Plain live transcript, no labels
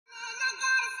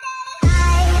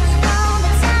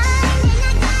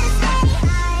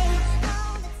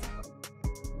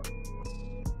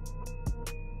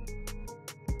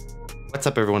What's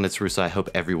up, everyone? It's Russo. I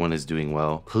hope everyone is doing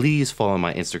well. Please follow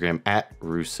my Instagram at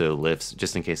Russo Lifts,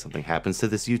 just in case something happens to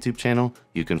this YouTube channel.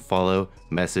 You can follow,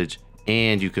 message,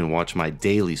 and you can watch my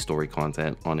daily story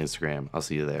content on Instagram. I'll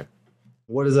see you there.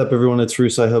 What is up, everyone? It's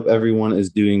Russo. I hope everyone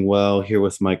is doing well. Here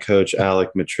with my coach, Alek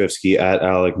Mitrevski, at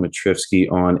Alek Mitrevski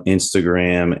on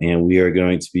Instagram, and we are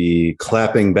going to be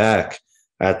clapping back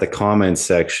at the comments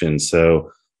section.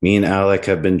 So me and Alek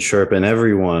have been chirping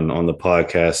everyone on the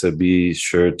podcast, so be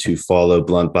sure to follow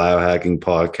Blunt Biohacking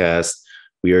Podcast.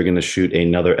 We are going to shoot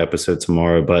another episode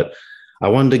tomorrow, but I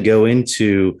wanted to go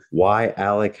into why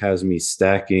Alek has me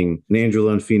stacking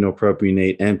nandrolone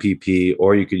phenylpropionate, NPP,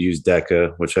 or you could use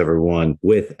DECA, whichever one,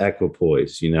 with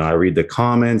equipoise. You know, I read the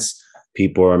comments.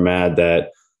 People are mad that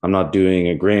I'm not doing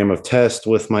a gram of test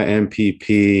with my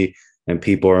NPP. And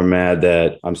people are mad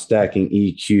that I'm stacking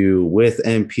EQ with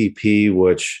NPP,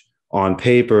 which on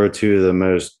paper are two of the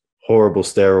most horrible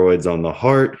steroids on the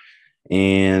heart.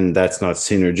 And that's not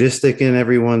synergistic in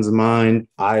everyone's mind.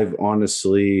 I've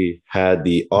honestly had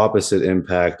the opposite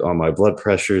impact on my blood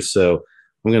pressure. So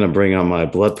I'm going to bring on my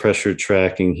blood pressure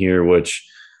tracking here, which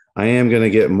I am going to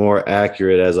get more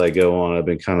accurate as I go on. I've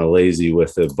been kind of lazy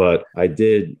with it, but I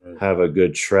did have a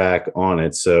good track on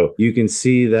it. So you can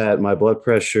see that my blood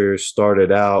pressure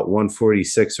started out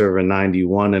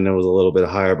 146/91, and it was a little bit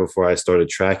higher before I started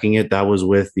tracking it. That was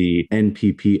with the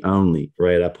NPP only,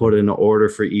 right? I put in an order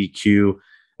for EQ,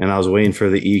 and I was waiting for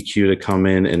the EQ to come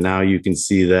in. And now you can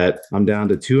see that I'm down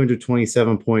to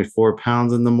 227.4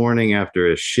 pounds in the morning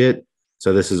after a shit.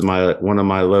 So this is one of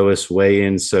my lowest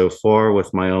weigh-ins so far,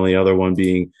 with my only other one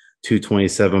being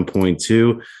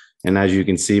 227.2. And as you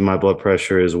can see, my blood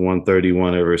pressure is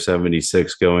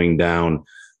 131/76, going down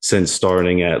since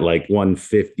starting at like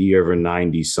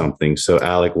 150/90 something. So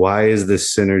Alek, why is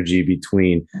this synergy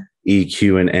between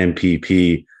EQ and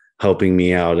NPP helping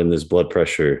me out in this blood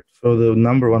pressure? So the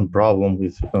number one problem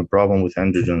with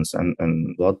androgens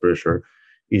and blood pressure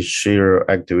is sheer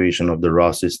activation of the raw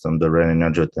system, the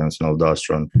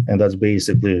renin-angiotensin-aldosterone. And that's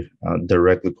basically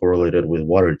directly correlated with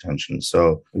water retention.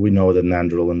 So we know that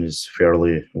nandrolone is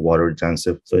fairly water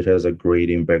intensive, so it has a great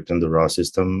impact on the raw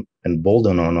system. And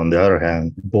boldenone, on the other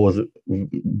hand, both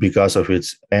because of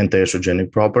its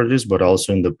anti-estrogenic properties, but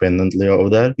also independently of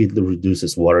that, it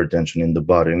reduces water retention in the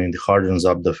body and it hardens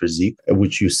up the physique,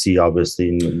 which you see obviously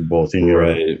in both in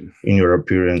your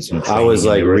appearance. And I was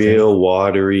like real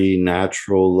watery,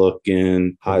 natural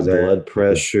looking, high blood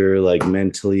pressure. Like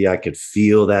mentally, I could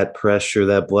feel that pressure.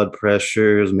 That blood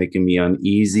pressure is making me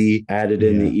uneasy. Added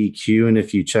in the EQ, and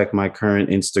if you check my current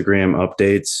Instagram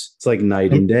updates, it's like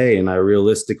night and day. And I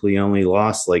realistically only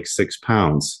lost like 6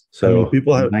 pounds. So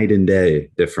people have night and day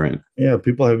different. Yeah,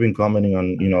 people have been commenting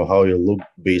on, how you look,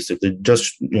 basically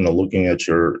just, looking at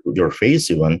your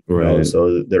face even. Right.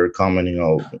 So they're commenting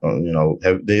on,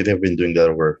 they've been doing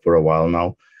that for a while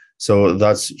now. So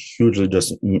that's hugely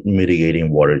just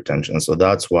mitigating water retention. So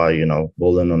that's why,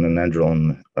 boldenone and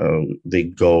nandrolone, they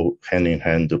go hand in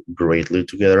hand greatly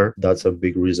together. That's a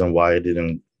big reason why I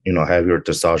didn't have your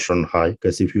testosterone high,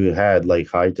 because if you had like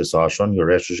high testosterone, your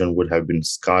estrogen would have been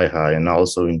sky high. And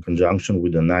also in conjunction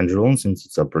with the nandrolone, since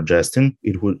it's a progestin,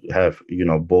 it would have,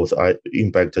 both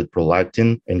impacted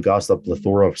prolactin and caused a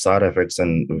plethora of side effects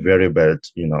and very bad,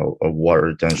 water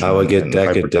retention. I would get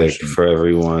DECA for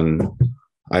everyone.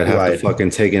 I'd have to fucking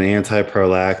take an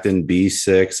anti-prolactin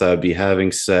B6. I'd be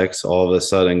having sex, all of a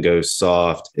sudden go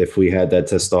soft if we had that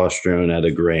testosterone at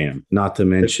a gram. Not to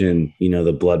mention,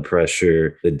 the blood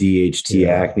pressure, the DHT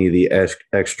acne, the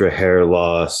extra hair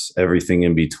loss, everything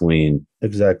in between.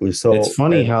 Exactly. So it's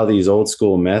funny how these old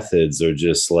school methods are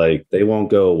just like, they won't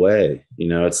go away.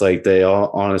 It's like they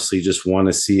all honestly just want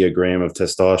to see a gram of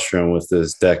testosterone with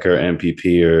this DECA or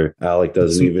NPP, or Alek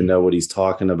doesn't even know what he's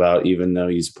talking about, even though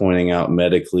he's pointing out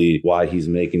medically why he's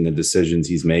making the decisions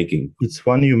he's making. It's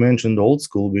funny you mentioned old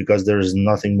school, because there's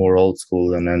nothing more old school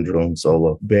than nandrolone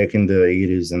solo. Back in the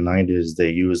 80s and 90s, they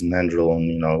used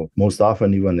nandrolone, most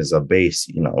often even as a base.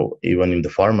 Even in the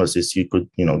pharmacies, you could,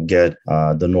 get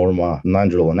the Norma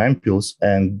nandrolone ampules,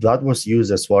 and that was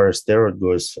used as far as steroid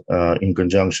goes in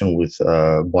conjunction with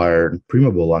Bayer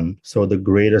Primobolan. So the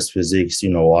greatest physiques,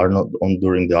 Arnold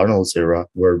during the Arnold's era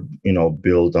were,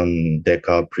 built on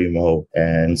DECA, Primo,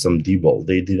 and some Debol.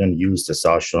 They didn't use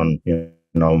testosterone,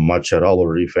 much at all,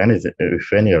 or if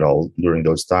any at all during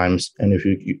those times. And if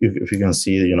you can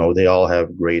see, they all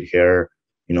have great hair,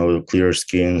 clear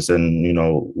skins and,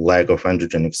 lack of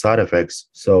androgenic side effects.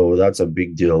 So that's a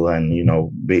big deal. And,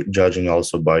 judging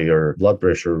also by your blood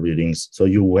pressure readings. So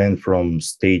you went from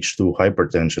stage 2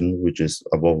 hypertension, which is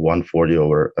above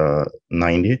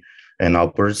 140/90, and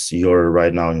upwards, you're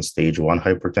right now in stage 1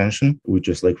 hypertension, which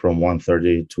is like from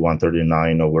 130 to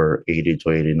 139 over 80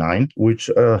 to 89, which,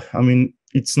 I mean,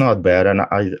 it's not bad. And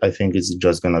I think it's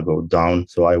just going to go down.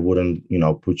 So I wouldn't,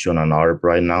 put you on an ARB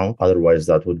right now. Otherwise,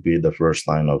 that would be the first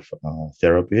line of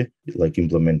therapy, like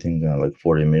implementing like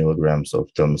 40 milligrams of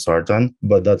telmisartan.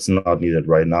 But that's not needed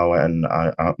right now. And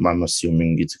I'm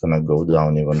assuming it's going to go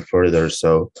down even further.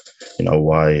 So,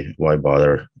 why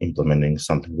bother implementing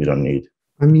something we don't need?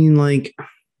 I mean, like,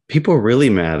 people really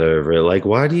mad over it. Like,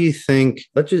 why do you think,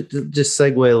 let's just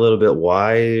segue a little bit.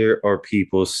 Why are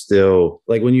people still,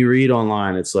 like, when you read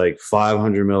online, it's like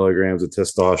 500 milligrams of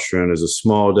testosterone is a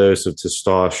small dose of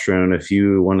testosterone. If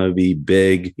you want to be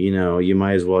big, you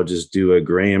might as well just do a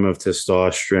gram of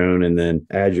testosterone and then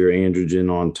add your androgen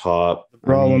on top. The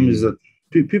problem is that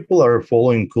people are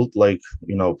following cult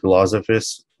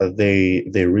philosophies. They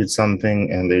read something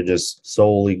and they just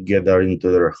solely get that into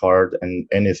their heart, and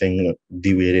anything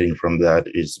deviating from that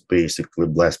is basically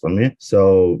blasphemy.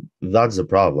 So that's the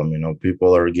problem.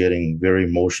 People are getting very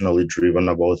emotionally driven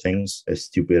about things as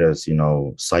stupid as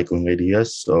cycling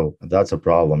ideas. So that's a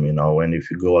problem. And if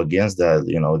you go against that,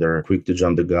 they're quick to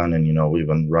jump the gun and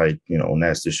even write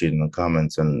nasty shit in the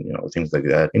comments and things like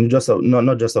that. And just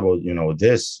not just about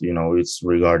this. It's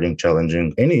regarding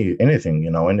challenging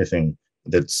anything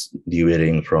that's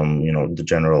deviating from the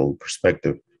general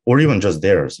perspective, or even just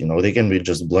theirs. They can be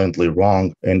just bluntly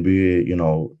wrong and be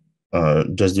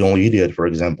just the only idiot, for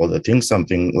example, that thinks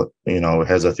something,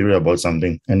 has a theory about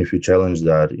something, and if you challenge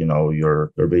that,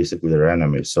 you're basically their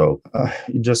enemy. So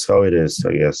just how it is,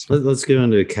 I guess. Let's go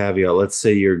into a caveat. Let's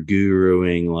say you're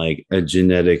guruing like a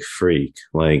genetic freak.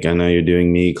 Like, I know you're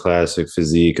doing me classic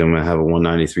physique. I'm gonna have a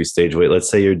 193 stage weight. Let's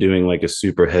say you're doing like a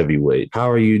super heavyweight.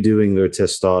 How are you doing their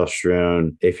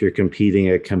testosterone if you're competing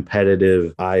at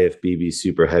competitive IFBB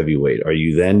super heavyweight? Are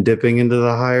you then dipping into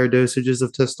the higher dosages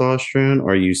of testosterone?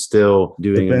 Or are you still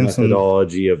doing Depends a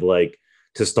methodology of like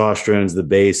testosterone's the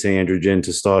base androgen,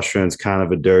 testosterone's kind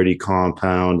of a dirty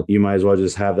compound, you might as well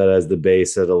just have that as the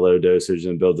base at a low dosage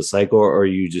and build the cycle? Or are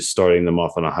you just starting them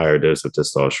off on a higher dose of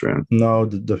testosterone? No,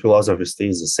 the philosophy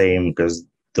stays the same because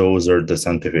those are the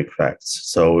scientific facts.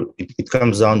 So it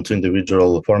comes down to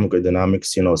individual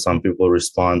pharmacodynamics. Some people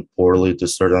respond poorly to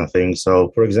certain things.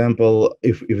 So, for example,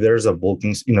 if there's a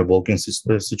bulking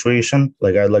situation,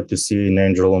 like I'd like to see an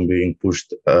androgen being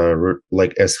pushed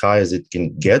like as high as it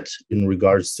can get in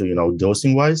regards to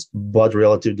dosing wise, but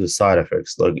relative to side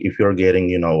effects. Like if you're getting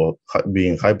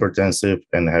being hypertensive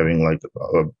and having like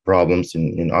problems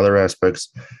in other aspects,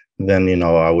 then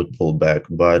I would pull back.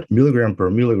 But milligram per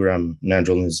milligram,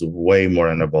 nandrolone is way more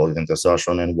anabolic than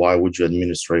testosterone. And why would you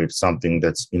administrate something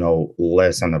that's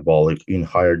less anabolic in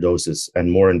higher doses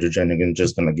and more androgenic and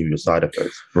just going to give you side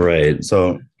effects? Right.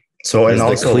 So as and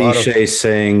also the cliche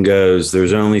saying goes,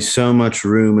 there's only so much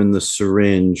room in the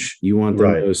syringe. You want the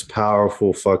most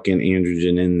powerful fucking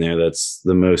androgen in there that's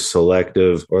the most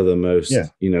selective or the most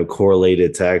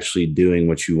correlated to actually doing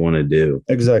what you want to do.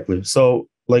 Exactly. So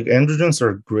like androgens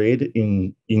are great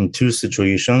in two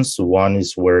situations. One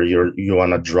is where you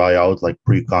want to dry out like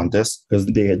pre-contest, because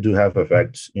they do have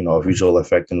effect, a visual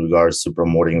effect in regards to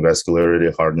promoting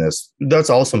vascularity, hardness. That's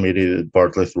also mediated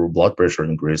partly through blood pressure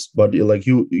increase. But like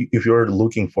if you're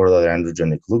looking for that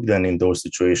androgenic look, then in those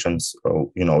situations,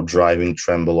 driving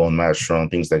trenbolone,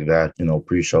 masteron, things like that,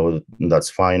 pre-show, that's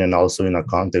fine. And also in a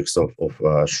context of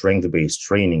strength-based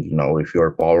training, if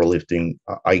you're powerlifting,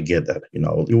 I get that,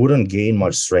 you wouldn't gain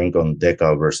much strength on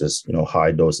deca versus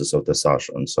high doses of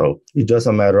testosterone. So it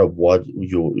doesn't matter of what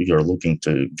you're looking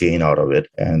to gain out of it,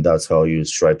 and that's how you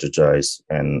strategize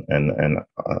and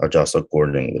adjust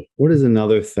accordingly. What is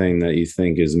another thing that you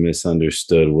think is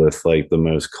misunderstood with like the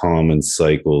most common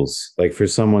cycles? Like for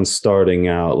someone starting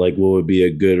out, like what would be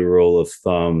a good rule of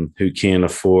thumb who can't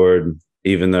afford,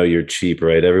 even though you're cheap,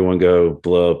 right? Everyone go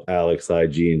blow up Alek's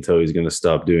IG until he's going to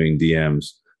stop doing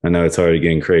DMs. I know it's already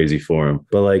getting crazy for him,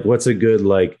 but like, what's a good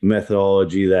like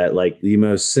methodology that like the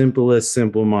most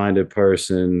simple-minded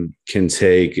person can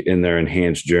take in their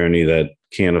enhanced journey that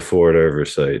can't afford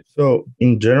oversight? So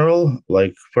in general,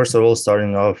 like first of all,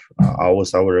 starting off, I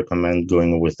would recommend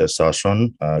going with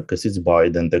testosterone because it's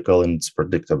bioidentical and it's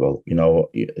predictable.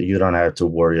 You don't have to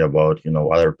worry about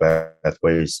other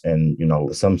pathways and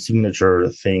some signature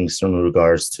things in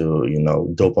regards to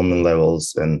dopamine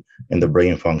levels and the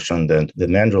brain function that the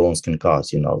nandrolones can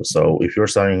cause. So if you're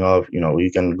starting off,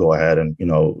 you can go ahead and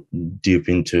dip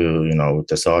into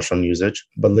testosterone usage,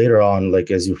 but later on,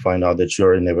 like as you find out that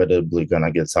you're inevitably gonna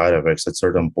going to get side effects at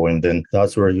certain point, then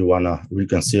that's where you want to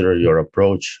reconsider your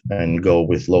approach and go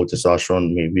with low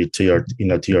testosterone, maybe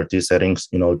in a TRT settings,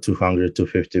 200,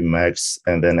 250 max,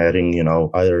 and then adding,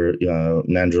 either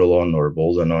nandrolone or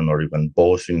boldenone or even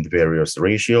both in various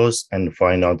ratios, and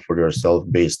find out for yourself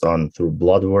based on through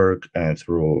blood work and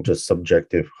through just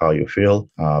subjective how you feel,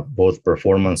 both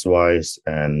performance wise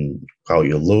and how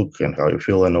you look and how you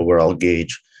feel, and overall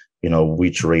gauge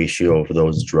which ratio of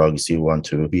those drugs you want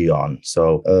to be on.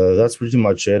 So that's pretty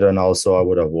much it. And also I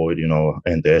would avoid,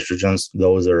 anti-estrogens.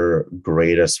 Those are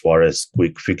great as far as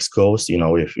quick fix goes.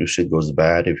 If your shit goes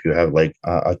bad, if you have like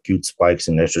acute spikes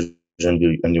in estrogen,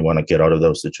 and you want to get out of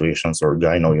those situations, or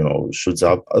gyno, shoots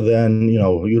up, then,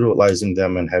 utilizing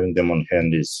them and having them on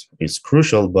hand is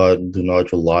crucial, but do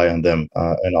not rely on them.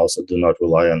 And also do not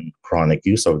rely on chronic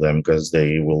use of them, because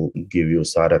they will give you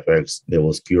side effects. They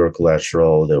will skew your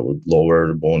cholesterol. They will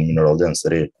lower bone mineral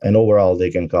density. And overall,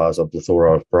 they can cause a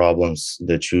plethora of problems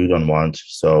that you don't want.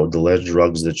 So the less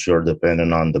drugs that you're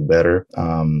dependent on, the better.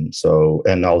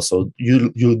 And also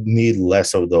you need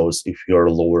less of those if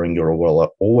you're lowering your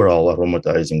overall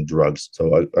aromatizing drugs.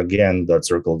 So again, that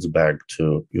circles back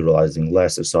to utilizing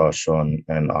less testosterone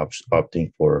and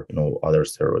opting for other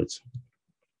steroids.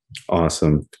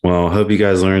 Awesome. Well, I hope you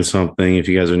guys learned something. If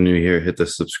you guys are new here, hit the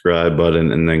subscribe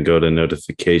button and then go to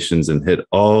notifications and hit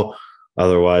all.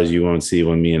 Otherwise, you won't see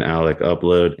when me and Alek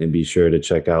upload. And be sure to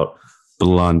check out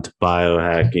Blunt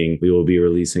Biohacking. We will be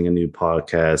releasing a new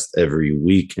podcast every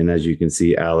week. And as you can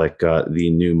see, Alek got the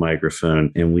new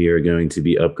microphone, and we are going to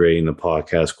be upgrading the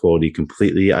podcast quality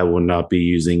completely. I will not be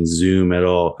using Zoom at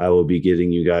all. I will be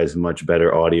getting you guys much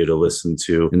better audio to listen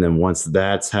to. And then once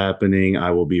that's happening,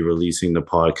 I will be releasing the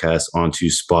podcast onto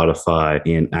Spotify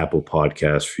and Apple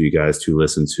Podcasts for you guys to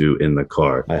listen to in the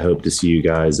car. I hope to see you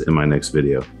guys in my next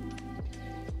video.